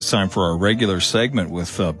time for our regular segment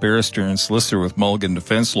with barrister and solicitor with Mulligan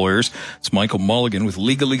Defense Lawyers. It's Michael Mulligan with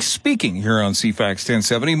Legally Speaking here on CFAX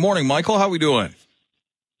 1070. Morning, Michael. How are we doing?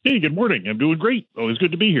 Hey, good morning. I'm doing great. Always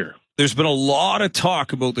good to be here. There's been a lot of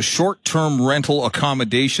talk about the Short-Term Rental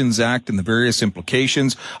Accommodations Act and the various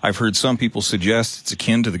implications. I've heard some people suggest it's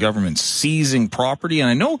akin to the government seizing property, and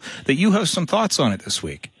I know that you have some thoughts on it this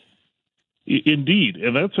week. Indeed,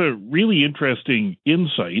 and that's a really interesting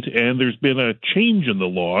insight, and there's been a change in the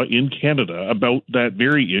law in Canada about that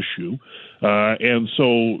very issue, and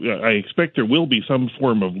so I expect there will be some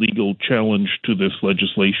form of legal challenge to this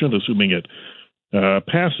legislation, assuming it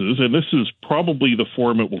passes, and this is probably the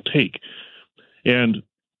form it will take. And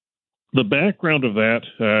the background of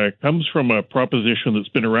that comes from a proposition that's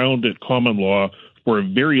been around at common law for a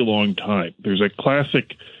very long time. There's a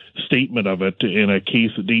classic statement of it in a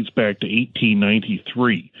case that dates back to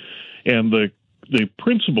 1893. And the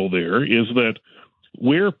principle there is that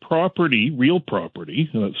where property, real property,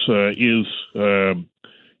 is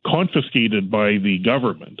confiscated by the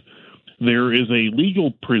government, there is a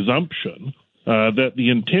legal presumption that the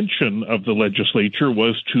intention of the legislature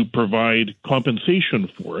was to provide compensation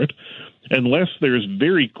for it, unless there's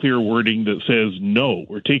very clear wording that says, no,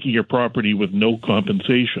 we're taking your property with no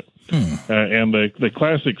compensation. And the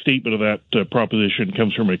classic statement of that proposition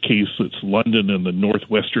comes from a case that's London and the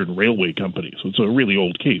Northwestern Railway Company. So it's a really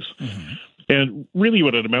old case. Mm-hmm. And really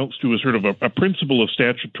what it amounts to is sort of a principle of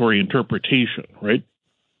statutory interpretation, right?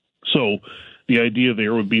 So the idea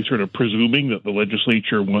there would be sort of presuming that the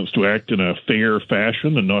legislature wants to act in a fair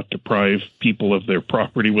fashion and not deprive people of their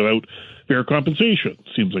property without fair compensation.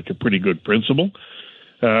 Seems like a pretty good principle.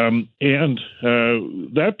 And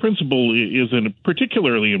that principle is a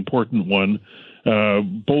particularly important one,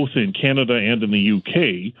 both in Canada and in the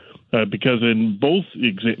UK, because in both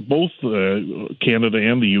Canada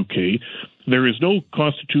and the UK, there is no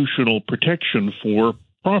constitutional protection for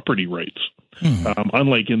property rights.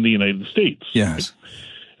 Unlike in the United States. Yes.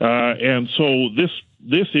 And so this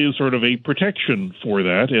is sort of a protection for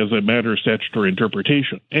that as a matter of statutory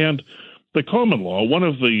interpretation. And the common law, one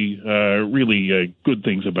of the really good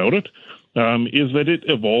things about it is that it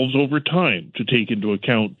evolves over time to take into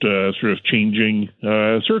account sort of changing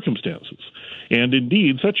circumstances. And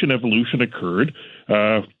indeed, such an evolution occurred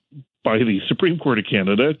by the Supreme Court of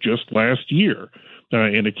Canada just last year.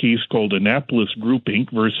 In a case called Annapolis Group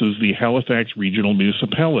Inc. versus the Halifax Regional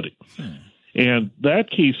Municipality. And that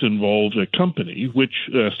case involved a company which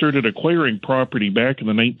started acquiring property back in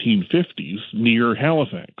the 1950s near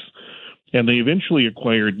Halifax. And they eventually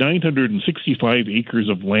acquired 965 acres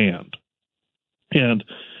of land. And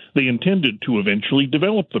they intended to eventually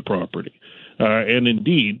develop the property. And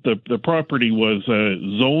indeed, the property was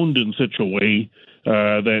zoned in such a way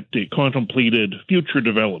that it contemplated future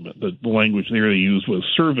development. The language there they used was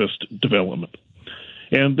serviced development.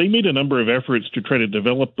 And they made a number of efforts to try to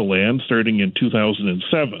develop the land starting in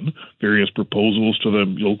 2007, various proposals to the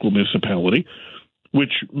local municipality,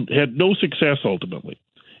 which had no success ultimately.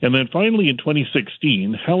 And then finally in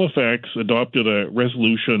 2016, Halifax adopted a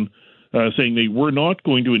resolution saying they were not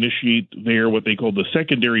going to initiate what they called the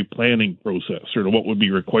secondary planning process, sort of what would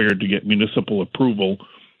be required to get municipal approval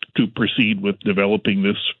to proceed with developing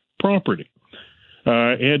this property.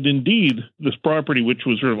 And indeed, this property, which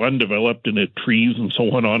was sort of undeveloped and had trees and so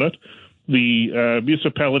on it, the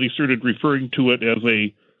municipality started referring to it as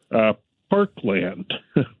a parkland.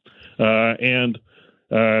 And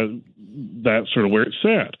that's sort of where it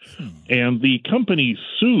sat. And the company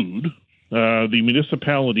sued the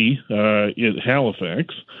municipality in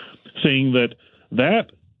Halifax, saying that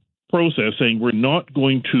process, saying we're not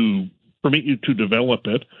going to permit you to develop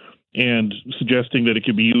it, and suggesting that it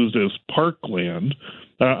could be used as parkland,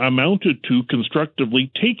 amounted to constructively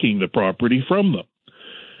taking the property from them.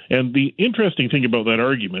 And the interesting thing about that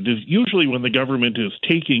argument is usually when the government is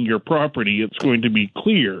taking your property, it's going to be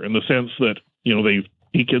clear in the sense that, they've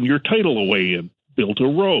taken your title away and built a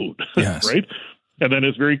road, yes. Right? And then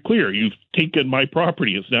it's very clear, you've taken my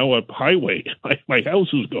property. It's now a highway. My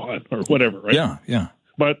house is gone or whatever, right? Yeah.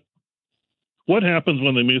 But what happens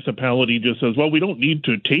when the municipality just says, well, we don't need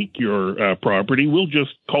to take your property. We'll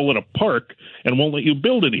just call it a park and won't let you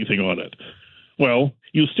build anything on it. Well,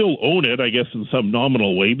 you still own it, I guess, in some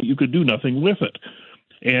nominal way, but you could do nothing with it.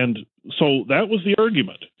 And so that was the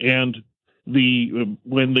argument. And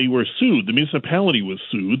when they were sued, the municipality was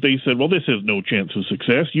sued, they said, well, this has no chance of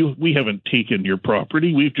success. We haven't taken your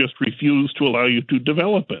property. We've just refused to allow you to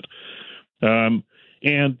develop it.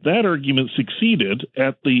 And that argument succeeded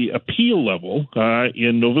at the appeal level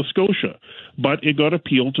in Nova Scotia, but it got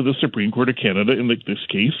appealed to the Supreme Court of Canada in this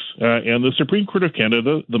case, and the Supreme Court of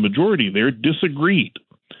Canada, the majority there, disagreed.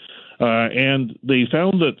 and they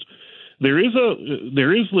found that there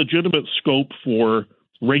is legitimate scope for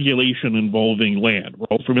regulation involving land. We're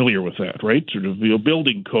all familiar with that, right? Sort of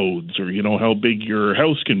building codes, or how big your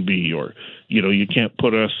house can be, or you can't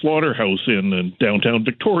put a slaughterhouse in downtown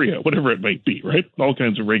Victoria, whatever it might be, right? All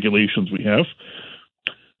kinds of regulations we have.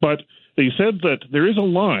 But they said that there is a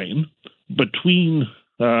line between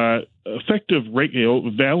effective,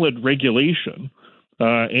 valid regulation,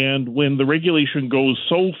 and when the regulation goes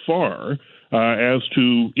so far as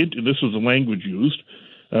to, this is the language used,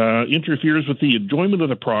 interferes with the enjoyment of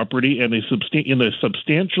the property in a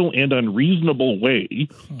substantial and unreasonable way,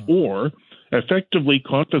 or effectively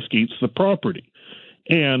confiscates the property.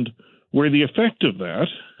 And where the effect of that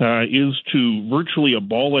is to virtually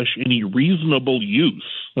abolish any reasonable use,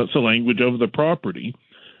 that's the language of the property,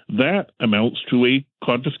 that amounts to a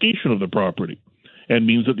confiscation of the property and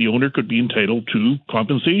means that the owner could be entitled to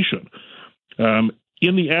compensation.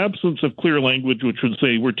 In the absence of clear language, which would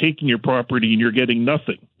say we're taking your property and you're getting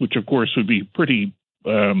nothing, which of course would be pretty,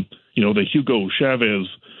 the Hugo Chavez,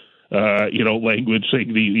 language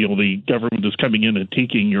saying the government is coming in and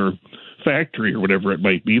taking your factory or whatever it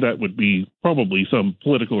might be. That would be probably some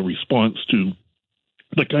political response to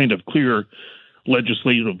the kind of clear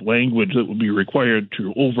legislative language that would be required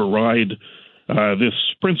to override this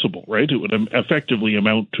principle, right? It would effectively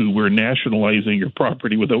amount to we're nationalizing your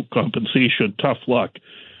property without compensation, tough luck.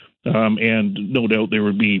 And no doubt there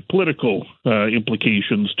would be political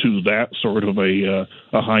implications to that sort of a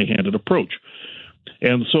high-handed approach.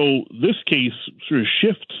 And so this case sort of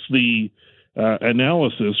shifts the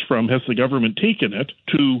analysis from has the government taken it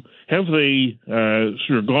to have they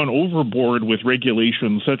sort of gone overboard with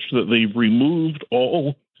regulations such that they've removed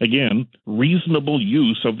all, again, reasonable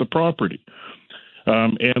use of the property.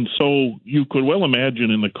 And so you could well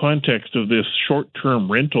imagine in the context of this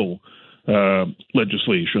short-term rental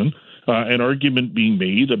legislation, an argument being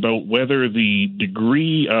made about whether the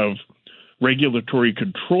degree of regulatory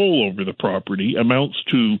control over the property amounts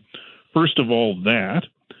to, first of all, that,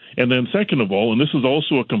 and then second of all, and this is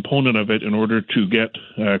also a component of it in order to get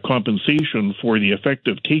compensation for the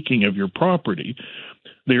effective taking of your property,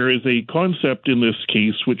 there is a concept in this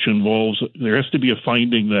case which involves, there has to be a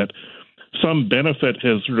finding that some benefit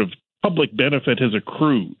has public benefit has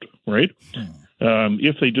accrued, right?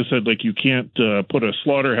 If they just said, you can't put a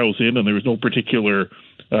slaughterhouse in and there was no particular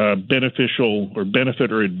beneficial or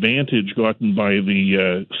benefit or advantage gotten by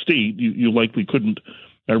the state, you likely couldn't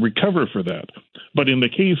recover for that. But in the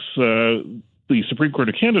case, the Supreme Court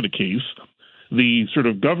of Canada case, the sort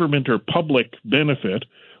of government or public benefit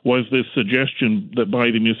was this suggestion that by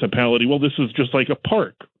the municipality, well, this is just like a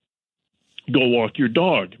park. Go walk your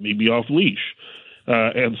dog, maybe off leash.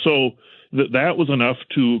 And so that was enough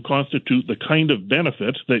to constitute the kind of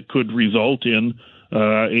benefit that could result in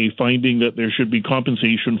a finding that there should be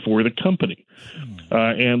compensation for the company.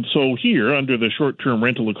 And so here, under the Short-Term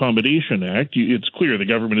Rental Accommodation Act, it's clear the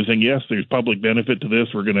government is saying, yes, there's public benefit to this.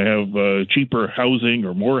 We're going to have cheaper housing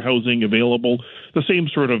or more housing available. The same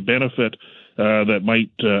sort of benefit that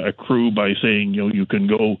might accrue by saying, you can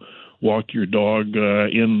go walk your dog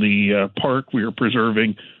in the park we are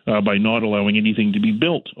preserving by not allowing anything to be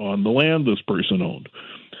built on the land this person owned.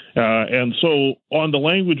 And so on the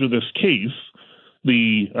language of this case,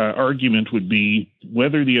 the argument would be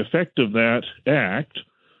whether the effect of that act,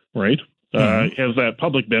 right, has that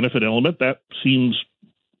public benefit element. That seems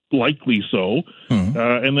likely so.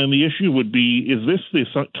 And then the issue would be, is this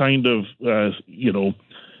kind of,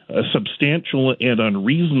 a substantial and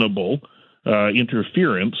unreasonable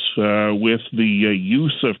interference with the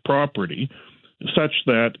use of property such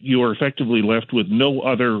that you are effectively left with no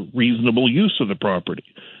other reasonable use of the property.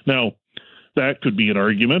 Now, that could be an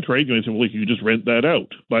argument, right? You may say, well, you just rent that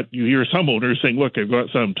out. But you hear some owners saying, look, I've got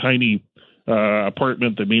some tiny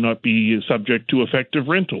apartment that may not be subject to effective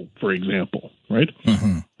rental, for example, right?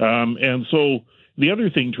 And so the other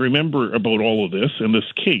thing to remember about all of this in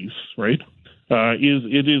this case, right, is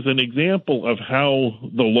it is an example of how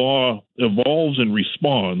the law evolves and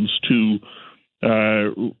responds to,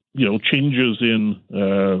 changes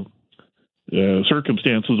in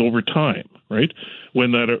circumstances over time, right?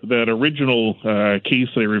 When that original case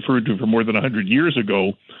I referred to for more than 100 years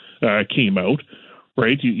ago came out,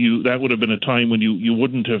 right? That would have been a time when you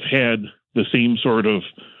wouldn't have had the same sort of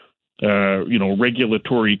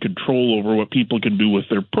regulatory control over what people can do with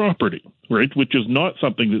their property, right? Which is not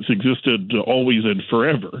something that's existed always and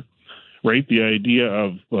forever, right? The idea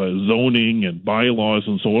of zoning and bylaws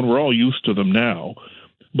and so on, we're all used to them now,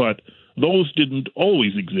 but those didn't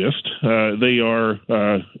always exist. They are,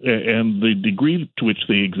 and the degree to which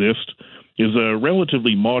they exist is a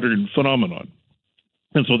relatively modern phenomenon.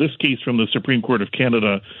 And so this case from the Supreme Court of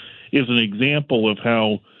Canada is an example of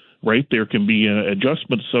how, right, there can be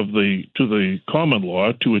adjustments to the common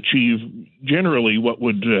law to achieve generally what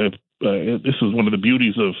would, this is one of the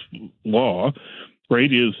beauties of law,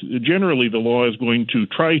 right, is generally the law is going to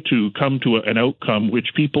try to come to an outcome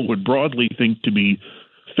which people would broadly think to be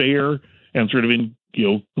fair and sort of in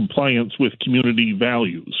compliance with community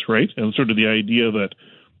values, right? And sort of the idea that,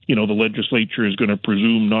 the legislature is going to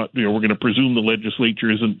presume we're going to presume the legislature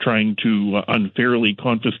isn't trying to unfairly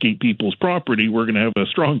confiscate people's property. We're going to have a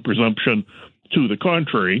strong presumption to the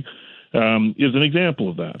contrary, is an example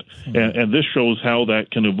of that. And this shows how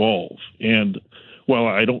that can evolve. And while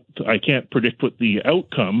I can't predict what the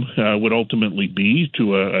outcome would ultimately be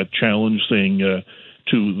to a challenge saying to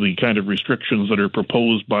the kind of restrictions that are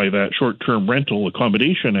proposed by that Short-Term Rental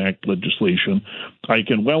Accommodation Act legislation, I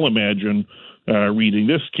can well imagine reading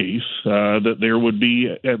this case that there would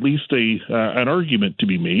be at least an argument to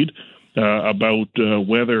be made about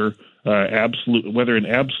whether an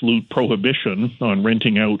absolute prohibition on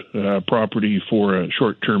renting out property for a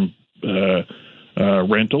short-term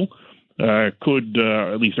rental could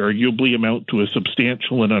at least arguably amount to a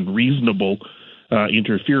substantial and unreasonable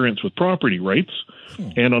interference with property rights.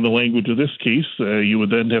 And on the language of this case, you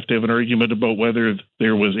would then have to have an argument about whether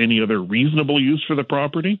there was any other reasonable use for the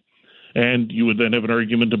property. And you would then have an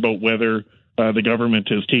argument about whether the government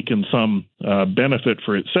has taken some benefit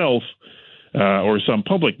for itself or some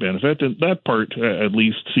public benefit. And that part at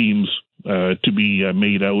least seems to be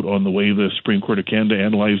made out on the way the Supreme Court of Canada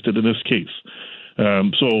analyzed it in this case.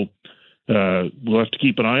 So we'll have to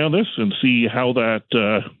keep an eye on this and see how that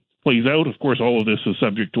plays out. Of course, all of this is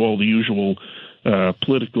subject to all the usual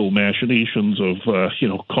political machinations of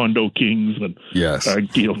condo kings and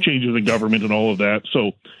changes in government and all of that.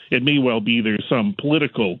 So it may well be there's some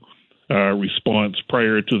political response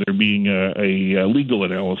prior to there being a legal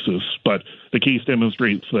analysis, but the case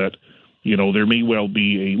demonstrates that there may well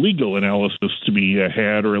be a legal analysis to be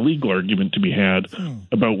had or a legal argument to be had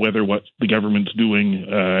about whether what the government's doing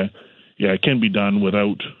can be done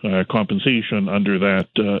without compensation under that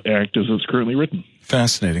act as it's currently written.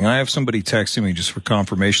 Fascinating. I have somebody texting me just for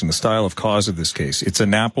confirmation the style of cause of this case. It's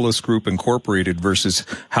Annapolis Group Incorporated versus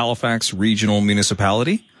Halifax Regional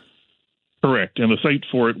Municipality? Correct. And the cite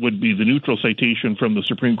for it would be the neutral citation from the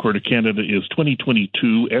Supreme Court of Canada is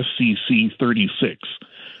 2022 SCC 36.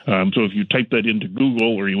 So if you type that into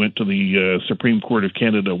Google or you went to the Supreme Court of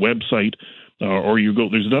Canada website, or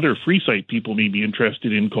there's another free site people may be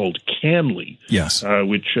interested in called Canly, yes,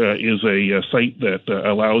 which is a site that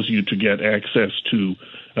allows you to get access to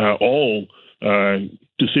all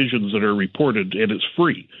decisions that are reported, and it's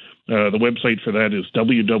free. The website for that is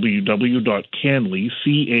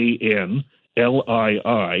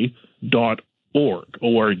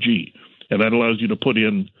www.canlii.org, and that allows you to put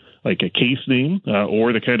in like a case name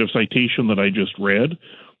or the kind of citation that I just read,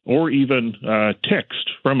 or even text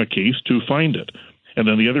from a case to find it. And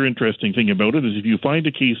then the other interesting thing about it is if you find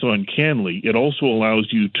a case on Canly, it also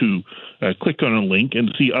allows you to click on a link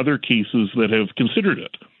and see other cases that have considered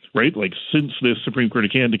it, right? Like since this Supreme Court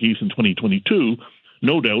of Canada case in 2022,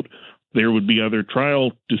 no doubt there would be other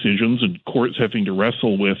trial decisions and courts having to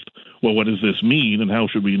wrestle with, well, what does this mean and how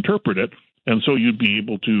should we interpret it? And so you'd be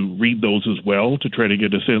able to read those as well to try to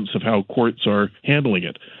get a sense of how courts are handling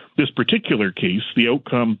it. This particular case, the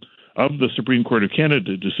outcome of the Supreme Court of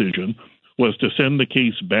Canada decision was to send the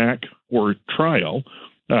case back for trial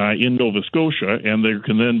in Nova Scotia, and there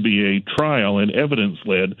can then be a trial and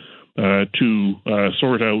evidence-led to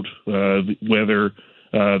sort out whether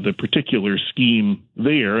the particular scheme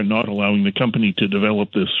there and not allowing the company to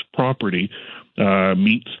develop this property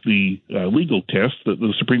meets the legal test that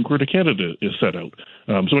the Supreme Court of Canada is set out.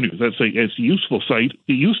 So anyways, it's a useful site.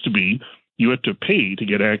 It used to be you had to pay to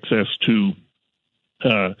get access to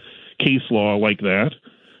case law like that,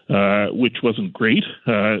 which wasn't great.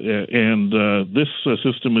 And this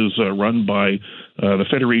system is run by the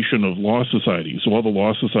Federation of Law Societies. So all the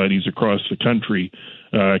law societies across the country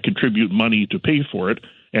contribute money to pay for it,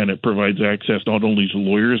 and it provides access not only to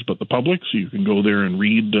lawyers but the public. So you can go there and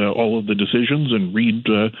read all of the decisions and read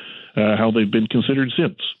how they've been considered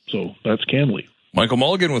since. So that's Canly. Michael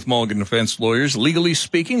Mulligan with Mulligan Defense Lawyers. Legally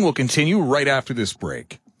Speaking will continue right after this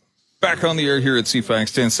break. Back on the air here at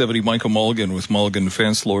CFAX 1070, Michael Mulligan with Mulligan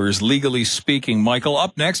Defense Lawyers. Legally Speaking. Michael,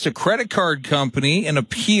 up next, a credit card company, an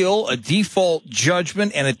appeal, a default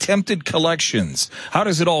judgment, and attempted collections. How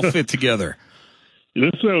does it all fit together?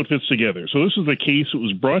 This is how it fits together. So this is the case. It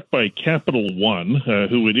was brought by Capital One,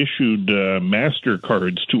 who had issued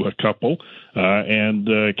MasterCards to a couple, and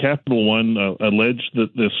Capital One alleged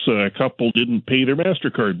that this couple didn't pay their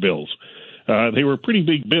MasterCard bills. They were pretty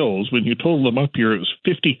big bills. When you total them up here, it was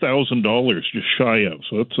 $50,000 just shy of.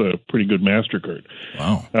 So that's a pretty good MasterCard.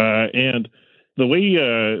 Wow. And the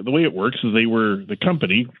way it works is the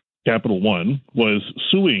company, Capital One, was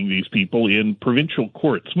suing these people in provincial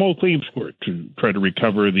court, small claims court, to try to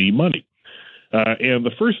recover the money. And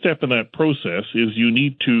the first step in that process is you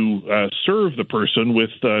need to serve the person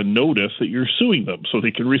with notice that you're suing them so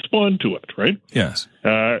they can respond to it, right? Yes.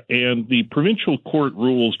 And the provincial court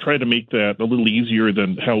rules try to make that a little easier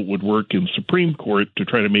than how it would work in Supreme Court to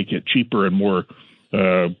try to make it cheaper and more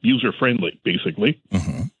user-friendly, basically.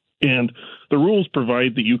 Mm-hmm. And the rules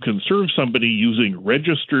provide that you can serve somebody using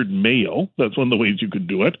registered mail. That's one of the ways you could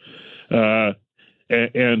do it.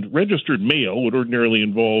 And registered mail would ordinarily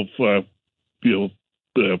involve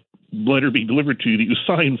letter being delivered to you that you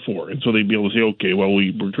sign for. And so they'd be able to say, okay, well,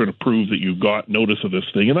 we're trying to prove that you got notice of this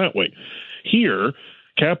thing in that way. Here,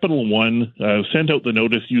 Capital One sent out the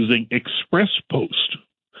notice using Express Post,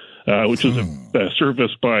 which is a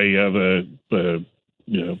service by the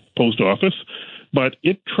post office. But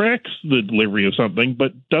it tracks the delivery of something,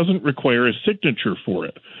 but doesn't require a signature for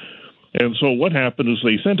it. And so what happened is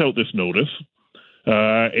they sent out this notice,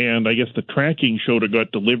 and I guess the tracking showed it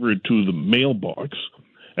got delivered to the mailbox,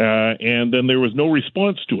 and then there was no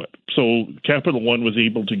response to it. So Capital One was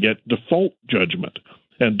able to get default judgment.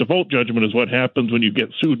 And default judgment is what happens when you get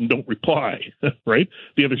sued and don't reply, right?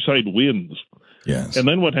 The other side wins. Yes. And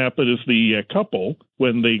then what happened is the couple,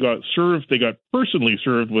 when they got served, they got personally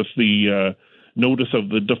served with the notice of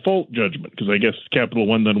the default judgment, because I guess Capital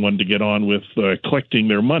One then wanted to get on with collecting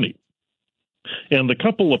their money. And the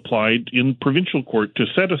couple applied in provincial court to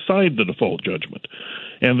set aside the default judgment.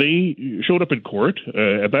 And they showed up in court.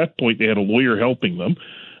 At that point, they had a lawyer helping them.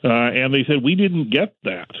 And they said, we didn't get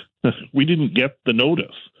that. We didn't get the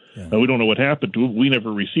notice. Yeah. We don't know what happened to it. We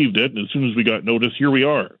never received it. And as soon as we got notice, here we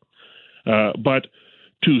are. But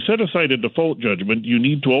to set aside a default judgment, you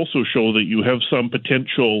need to also show that you have some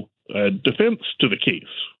potential defense to the case,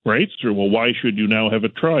 right? So, well, why should you now have a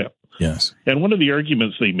trial? Yes. And one of the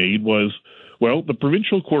arguments they made was, well, the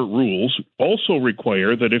provincial court rules also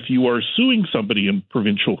require that if you are suing somebody in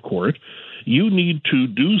provincial court, you need to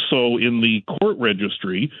do so in the court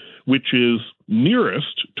registry, which is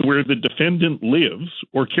nearest to where the defendant lives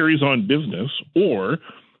or carries on business, or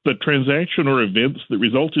the transaction or events that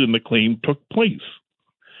resulted in the claim took place.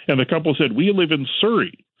 And the couple said, we live in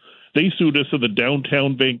Surrey. They sued us in the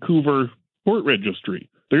downtown Vancouver court registry.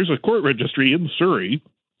 There's a court registry in Surrey.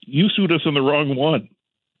 You sued us in the wrong one.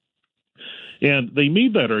 And they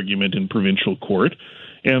made that argument in provincial court,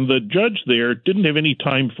 and the judge there didn't have any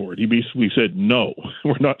time for it. He basically said, no,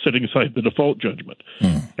 we're not setting aside the default judgment.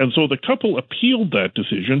 And so the couple appealed that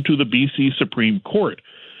decision to the BC Supreme Court.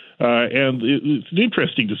 And it's an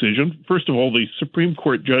interesting decision. First of all, the Supreme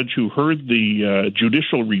Court judge who heard the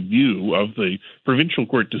judicial review of the provincial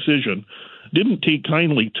court decision didn't take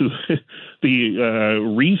kindly to the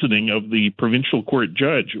reasoning of the provincial court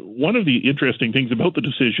judge. One of the interesting things about the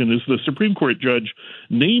decision is the Supreme Court judge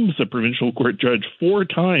names the provincial court judge 4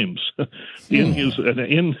 times in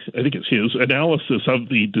I think it's his analysis of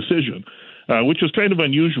the decision, which is kind of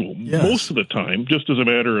unusual. Yes. Most of the time, just as a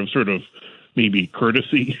matter of sort of maybe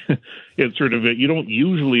courtesy, it's sort of you don't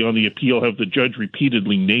usually on the appeal have the judge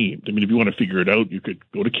repeatedly named. I mean, if you want to figure it out, you could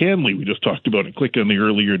go to Canley, we just talked about, and click on the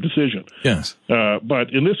earlier decision. Yes.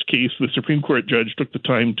 But in this case, the Supreme Court judge took the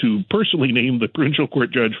time to personally name the provincial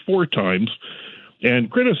court judge 4 times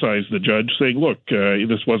and criticized the judge, saying, look,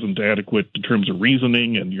 this wasn't adequate in terms of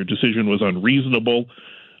reasoning and your decision was unreasonable,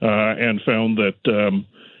 and found that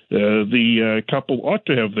the couple ought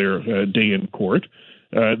to have their day in court.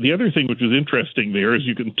 The other thing which was interesting there is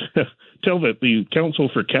you can tell that the counsel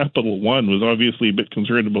for Capital One was obviously a bit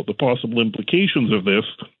concerned about the possible implications of this.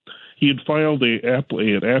 He had filed an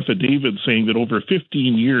affidavit saying that over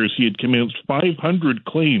 15 years he had commenced 500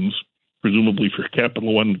 claims, presumably for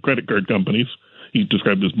Capital One credit card companies, he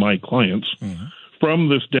described as my clients, from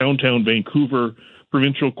this downtown Vancouver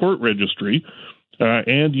provincial court registry,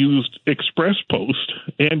 and used Express Post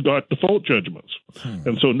and got default judgments.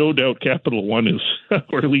 And so no doubt Capital One is,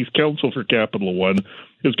 or at least counsel for Capital One,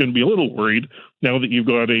 is going to be a little worried now that you've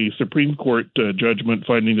got a Supreme Court judgment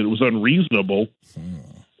finding that it was unreasonable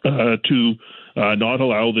to not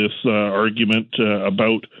allow this argument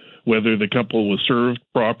about whether the couple was served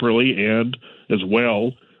properly, and as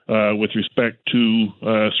well with respect to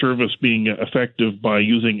service being effective by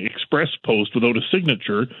using Express Post without a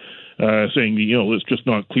signature, saying, it's just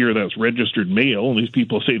not clear that's registered mail. And these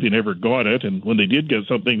people say they never got it. And when they did get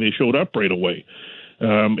something, they showed up right away.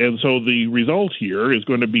 And so the result here is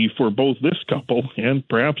going to be for both this couple and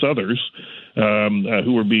perhaps others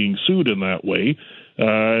who are being sued in that way,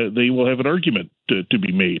 they will have an argument to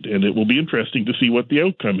be made, and it will be interesting to see what the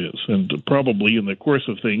outcome is. And probably in the course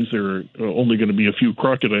of things, there are only going to be a few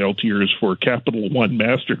crocodile tears for Capital One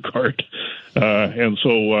MasterCard. And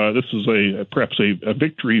so this is perhaps a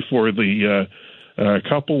victory for the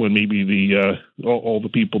couple and maybe all the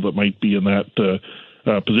people that might be in that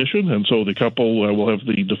position. And so the couple will have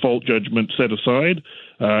the default judgment set aside,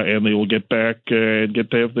 and they will get back and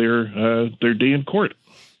get to have their day in court.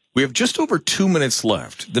 We have just over 2 minutes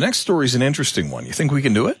left. The next story is an interesting one. You think we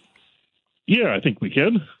can do it? Yeah, I think we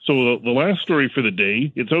can. So the last story for the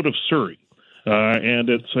day, it's out of Surrey. And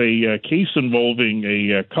it's a case involving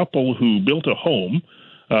a couple who built a home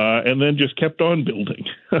and then just kept on building.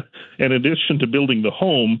 And in addition to building the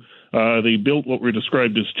home, they built what were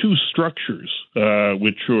described as two structures,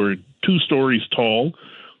 which were 2 stories tall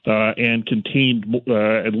and contained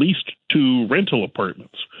at least 2 rental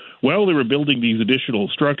apartments. While they were building these additional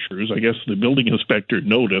structures, I guess the building inspector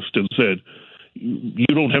noticed and said, "You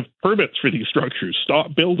don't have permits for these structures.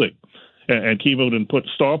 Stop building." And came out and put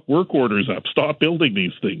stop work orders up. Stop building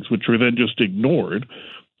these things, which were then just ignored.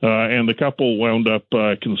 And the couple wound up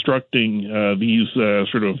constructing these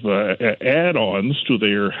sort of add-ons to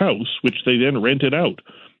their house, which they then rented out.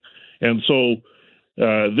 And so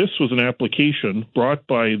this was an application brought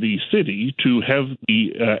by the city to have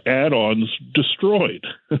the add-ons destroyed.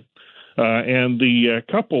 And the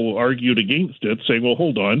couple argued against it, saying, well,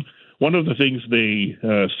 hold on. One of the things they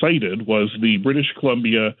cited was the British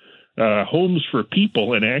Columbia Homes for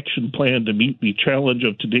People, an action plan to meet the challenge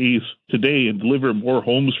of today and deliver more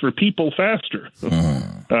homes for people faster.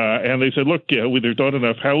 And they said, look, there's not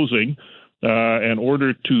enough housing. In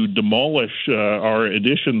order to demolish our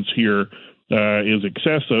additions here is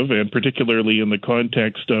excessive, and particularly in the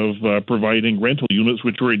context of providing rental units,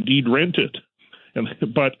 which were indeed rented.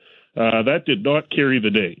 But that did not carry the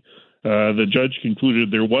day. The judge concluded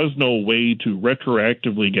there was no way to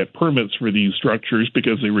retroactively get permits for these structures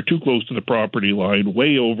because they were too close to the property line,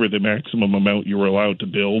 way over the maximum amount you were allowed to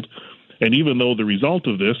build. And even though the result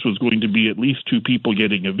of this was going to be at least 2 people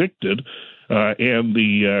getting evicted and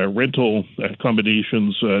the rental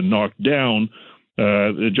accommodations knocked down,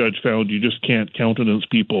 the judge found you just can't countenance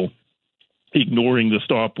people ignoring the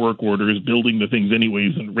stop work orders, building the things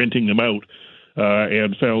anyways, and renting them out,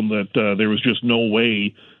 and found that there was just no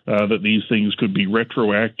way that these things could be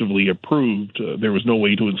retroactively approved. There was no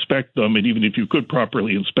way to inspect them, and even if you could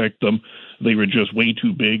properly inspect them, they were just way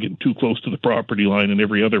too big and too close to the property line and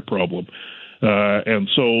every other problem. And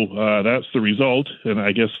so that's the result. And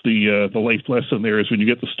I guess the life lesson there is when you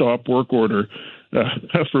get the stop work order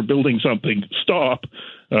for building something, stop,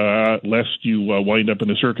 lest you wind up in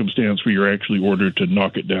a circumstance where you're actually ordered to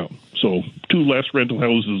knock it down. So 2 less rental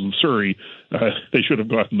houses in Surrey, they should have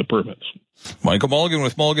gotten the permits. Michael Mulligan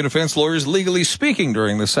with Mulligan Defense Lawyers, legally speaking,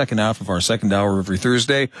 during the second half of our second hour every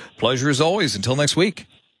Thursday. Pleasure as always. Until next week.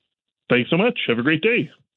 Thanks so much. Have a great day.